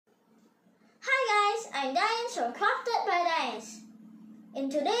I'm Dianz from Crafted by Dianz. In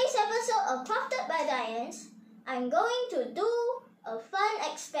today's episode of Crafted by Dianz, I'm going to do a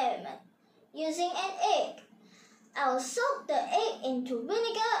fun experiment using an egg. I'll soak the egg into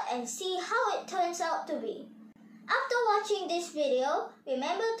vinegar and see how it turns out to be. After watching this video,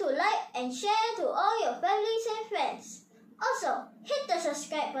 remember to like and share to all your families and friends. Also, hit the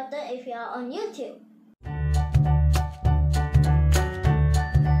subscribe button if you are on YouTube.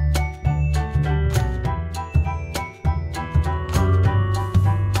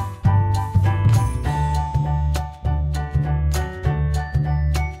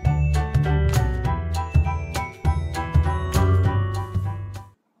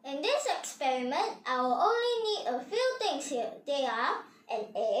 In this experiment, I will only need a few things here. They are an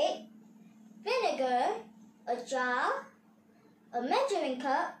egg, vinegar, a jar, a measuring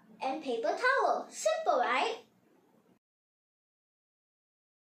cup, and paper towel. Simple, right?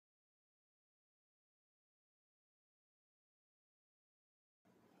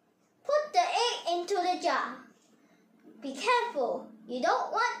 Put the egg into the jar. Be careful, you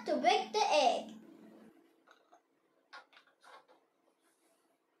don't want to break the egg.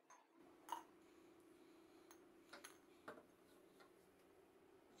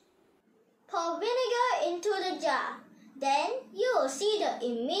 Pour vinegar into the jar. Then you will see the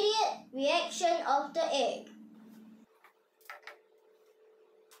immediate reaction of the egg.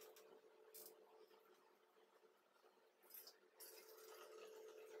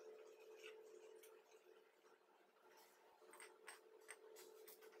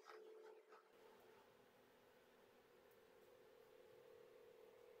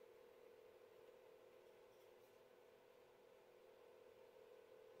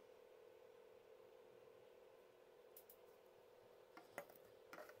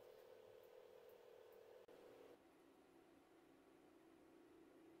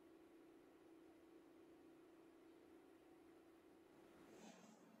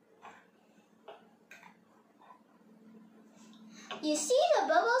 You see the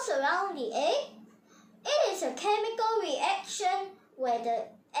bubbles around the egg? It is a chemical reaction where the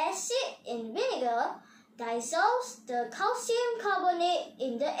acid in vinegar dissolves the calcium carbonate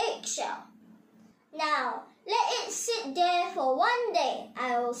in the eggshell. Now, let it sit there for 1 day.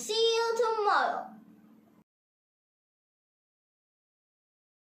 I will see you tomorrow.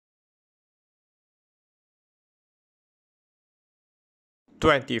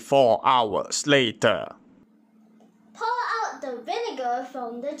 "24 hours later." Pour out the vinegar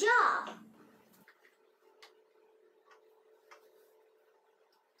from the jar.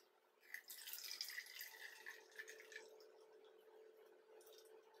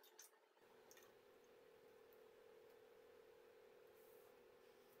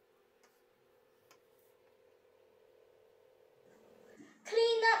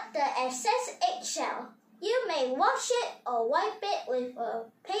 Clean up the excess eggshell. You may wash it or wipe it with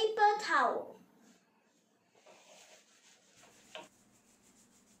a paper towel.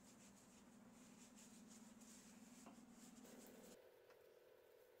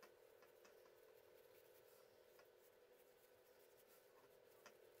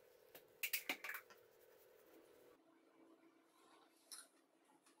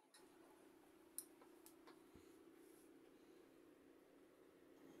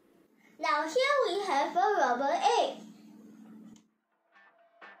 Now here we have a rubber egg.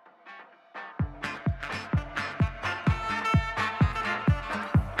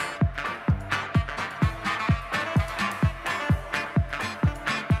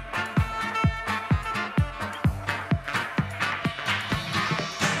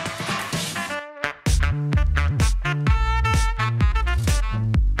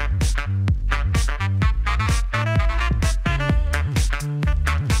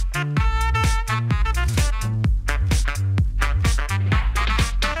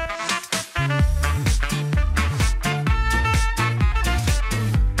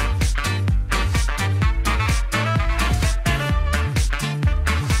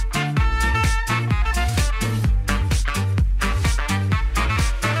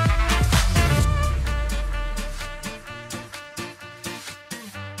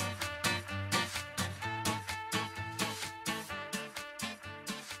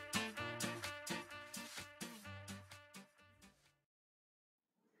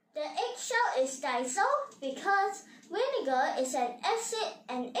 The eggshell is dissolved because vinegar is an acid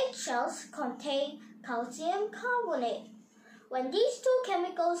and eggshells contain calcium carbonate. When these two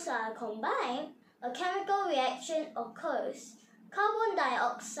chemicals are combined, a chemical reaction occurs. Carbon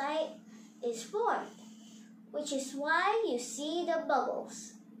dioxide is formed, which is why you see the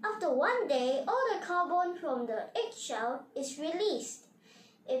bubbles. After 1 day, all the carbon from the eggshell is released.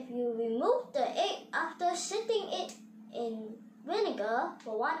 If you remove the egg after vinegar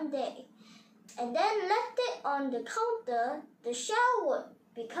for 1 day and then left it on the counter, the shell would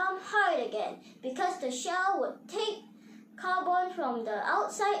become hard again because the shell would take carbon from the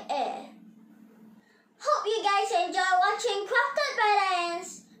outside air. Hope you guys enjoy watching Crafted by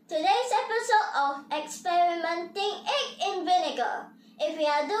Dianz. Today's episode of experimenting egg in vinegar. If you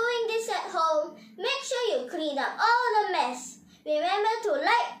are doing this at home, make sure you clean up all the mess. Remember to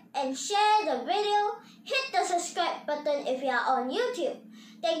like and share the video. Hit the subscribe button if you are on YouTube.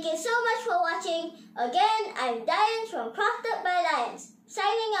 Thank you so much for watching. Again, I'm Dianz from Crafted by Dianz.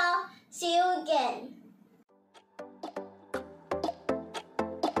 Signing off. See you again.